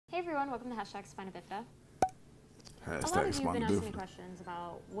everyone, welcome to Hashtag Spina Bifida. A lot Hashtag of you have been spina asking me bifida. questions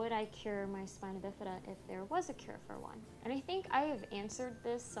about would I cure my spina bifida if there was a cure for one. And I think I have answered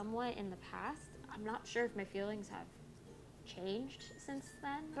this somewhat in the past. I'm not sure if my feelings have changed since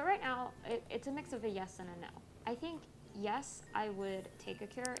then. But right now, it's a mix of a yes and a no. I think yes, I would take a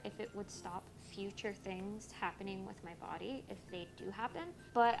cure if it would stop future things happening with my body if they do happen.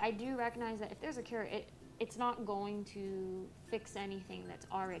 But I do recognize that if there's a cure, it's not going to fix anything that's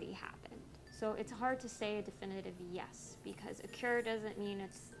already happened. So it's hard to say a definitive yes, because a cure doesn't mean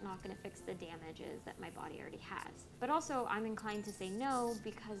it's not going to fix the damages that my body already has. But also I'm inclined to say no,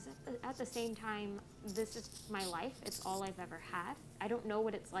 because at the same time, this is my life. It's all I've ever had. I don't know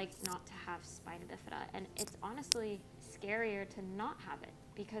what it's like not to have spina bifida, and it's honestly scarier to not have it,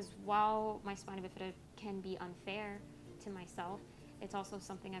 because while my spina bifida can be unfair to myself, it's also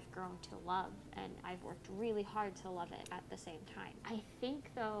something I've grown to love, and I've worked really hard to love it at the same time. I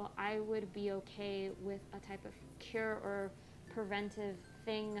think, though, I would be okay with a type of cure or preventive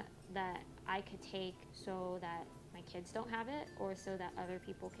thing that I could take so that my kids don't have it, or so that other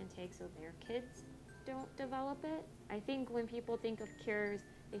people can take so their kids don't develop it. I think when people think of cures,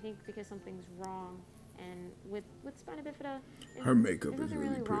 they think because something's wrong, and with spina bifida, Her makeup there's is nothing really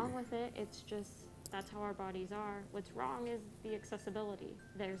really pretty. wrong with it. It's just that's how our bodies are. What's wrong is the accessibility.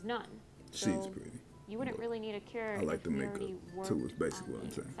 There's none. She's So pretty. you wouldn't really need a cure I like if the we makeup already were too, is basically what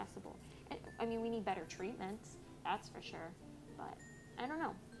I'm saying. accessible. And, I mean, we need better treatments, that's for sure. But I don't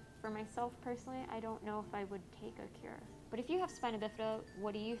know. For myself personally, I don't know if I would take a cure. But if you have spina bifida,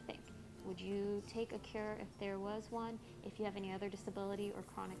 what do you think? Would you take a cure if there was one? If you have any other disability or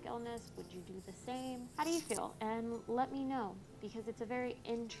chronic illness, would you do the same? How do you feel? And let me know, because it's a very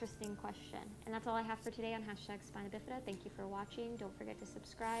interesting question. And that's all I have for today on Hashtag Spina Bifida. Thank you for watching. Don't forget to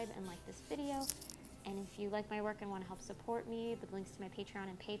subscribe and like this video. And if you like my work and want to help support me, the links to my Patreon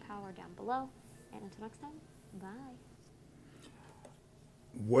and PayPal are down below. And until next time, bye.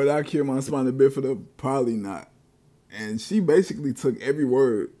 Would I cure my spina bifida? Probably not. And she basically took every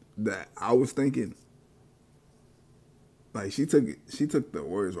word that I was thinking. Like she took the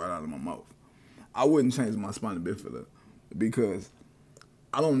words right out of my mouth. I wouldn't change my spina bifida because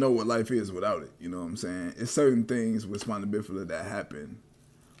I don't know what life is without it. You know what I'm saying? It's certain things with spina bifida that happen,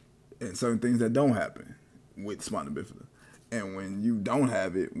 and certain things that don't happen with spina bifida. And when you don't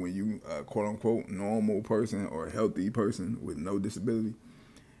have it, when you quote unquote normal person or a healthy person with no disability,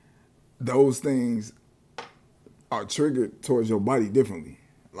 those things are triggered towards your body differently.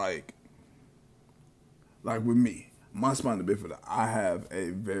 Like with me, my spina bifida, I have a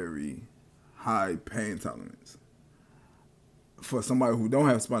very high pain tolerance. For somebody who don't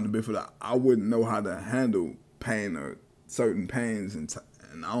have spina bifida, I wouldn't know how to handle pain or certain pains, and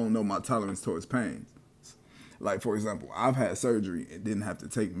I don't know my tolerance towards pain. Like, for example, I've had surgery and didn't have to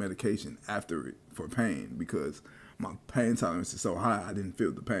take medication after it for pain because my pain tolerance is so high, I didn't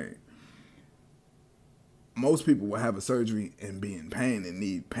feel the pain. Most people will have a surgery and be in pain and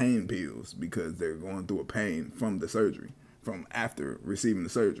need pain pills because they're going through a pain from the surgery, from after receiving the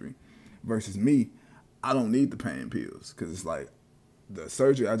surgery. Versus me, I don't need the pain pills because it's like the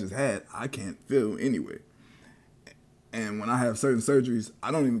surgery I just had, I can't feel anyway. And when I have certain surgeries,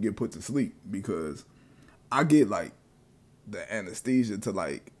 I don't even get put to sleep because I get like the anesthesia to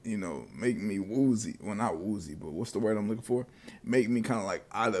like, you know, make me woozy. Well, not woozy, but what's the word I'm looking for? Make me kind of like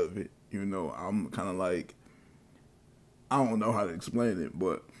out of it. You know, I'm kind of like, I don't know how to explain it,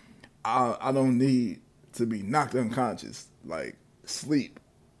 but I don't need to be knocked unconscious, like sleep,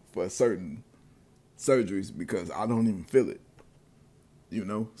 for certain surgeries because I don't even feel it, you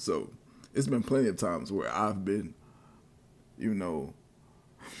know? So it's been plenty of times where I've been, you know,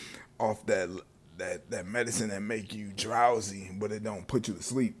 off that medicine that make you drowsy, but it don't put you to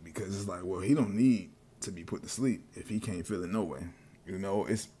sleep because it's like, well, he don't need to be put to sleep if he can't feel it no way. You know,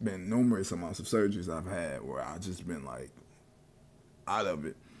 it's been numerous amounts of surgeries I've had where I just been like out of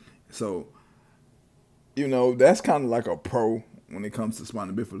it. So, you know, that's kind of like a pro when it comes to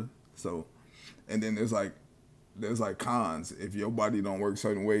spina bifida. So, and then there's like cons. If your body don't work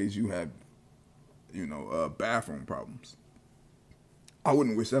certain ways, you have, you know, bathroom problems. I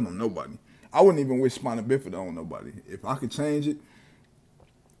wouldn't wish that on nobody. I wouldn't even wish spina bifida on nobody. If I could change it,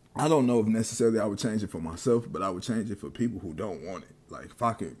 I don't know if necessarily I would change it for myself, but I would change it for people who don't want it. Like if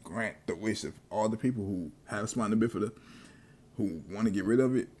I could grant the wish of all the people who have spina bifida, who want to get rid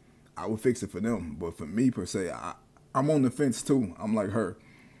of it, I would fix it for them. But for me per se, I'm on the fence too. I'm like her.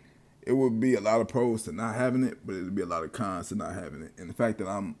 It would be a lot of pros to not having it, but it would be a lot of cons to not having it. And the fact that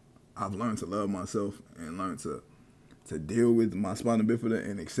I've learned to love myself and learned to deal with my spina bifida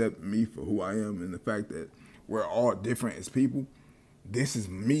and accept me for who I am, and the fact that we're all different as people, this is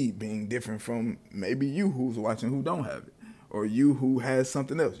me being different from maybe you who's watching who don't have it, or you who has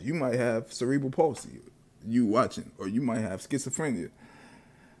something else. You might have cerebral palsy, you watching, or you might have schizophrenia,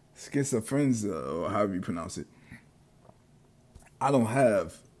 or however you pronounce it. I don't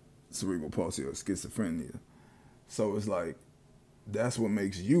have cerebral palsy or schizophrenia, so it's like that's what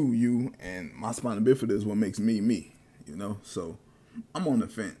makes you you, and my spina bifida is what makes me me. You know, so I'm on the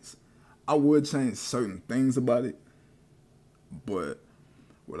fence. I would change certain things about it, but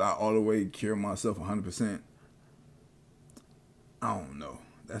would I all the way cure myself 100%? I don't know.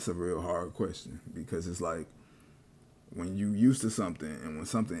 That's a real hard question, because it's like when you used to something, and when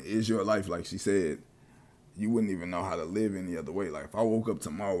something is your life, like she said, you wouldn't even know how to live any other way. Like if I woke up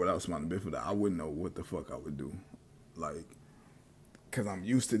tomorrow without spina bifida, I wouldn't know what the fuck I would do. Like, cause I'm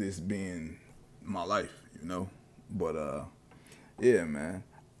used to this being my life, you know? But yeah, man.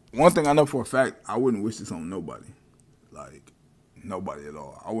 One thing I know for a fact, I wouldn't wish this on nobody. Like, nobody at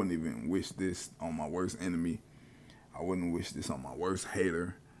all. I wouldn't even wish this on my worst enemy. I wouldn't wish this on my worst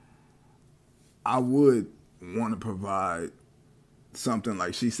hater. I would want to provide something,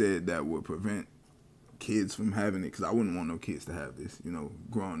 like she said, that would prevent kids from having it, because I wouldn't want no kids to have this. You know,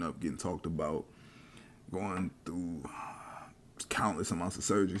 growing up, getting talked about, going through countless amounts of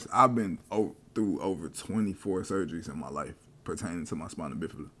surgeries. I've been through over 24 surgeries in my life pertaining to my spina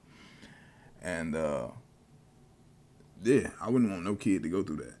bifida. And yeah, I wouldn't want no kid to go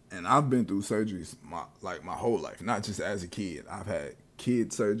through that. And I've been through surgeries my whole life, not just as a kid. I've had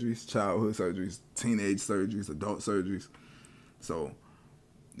kid surgeries, childhood surgeries, teenage surgeries, adult surgeries. So,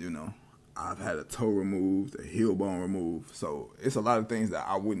 you know, I've had a toe removed, a heel bone removed. So it's a lot of things that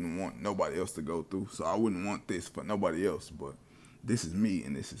I wouldn't want nobody else to go through. So I wouldn't want this for nobody else. But this is me,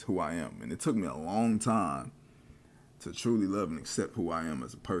 and this is who I am. And it took me a long time to truly love and accept who I am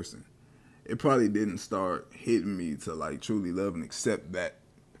as a person. It probably didn't start hitting me to like truly love and accept that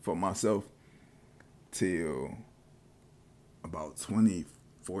for myself till about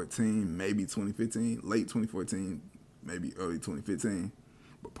 2014, maybe 2015, late 2014, maybe early 2015.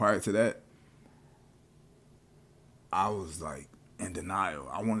 But prior to that, I was like in denial.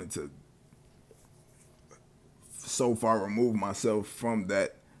 I wanted to so far remove myself from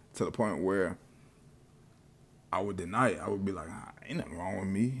that to the point where I would deny it. I would be like, ain't nothing wrong with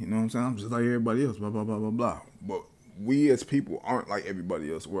me. You know what I'm saying? I'm just like everybody else, blah, blah, blah, blah, blah. But we as people aren't like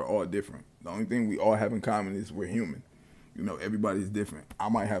everybody else. We're all different. The only thing we all have in common is we're human. You know, everybody's different. I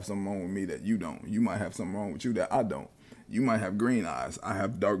might have something wrong with me that you don't. You might have something wrong with you that I don't. You might have green eyes. I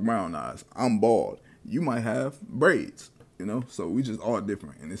have dark brown eyes. I'm bald. You might have braids. You know, so we just all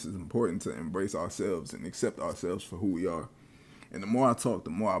different. And this is important to embrace ourselves and accept ourselves for who we are. And the more I talk, the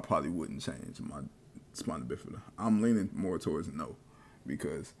more I probably wouldn't change my spina bifida. I'm leaning more towards no,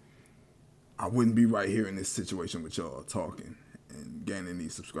 because I wouldn't be right here in this situation with y'all talking and gaining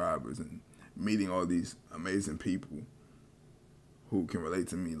these subscribers and meeting all these amazing people who can relate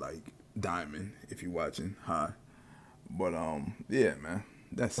to me, like Diamond, if you're watching. Hi. But yeah, man,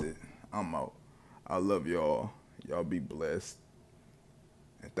 that's it. I'm out. I love y'all. Y'all be blessed.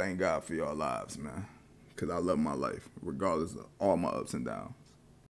 And thank God for y'all lives, man. Because I love my life, regardless of all my ups and downs.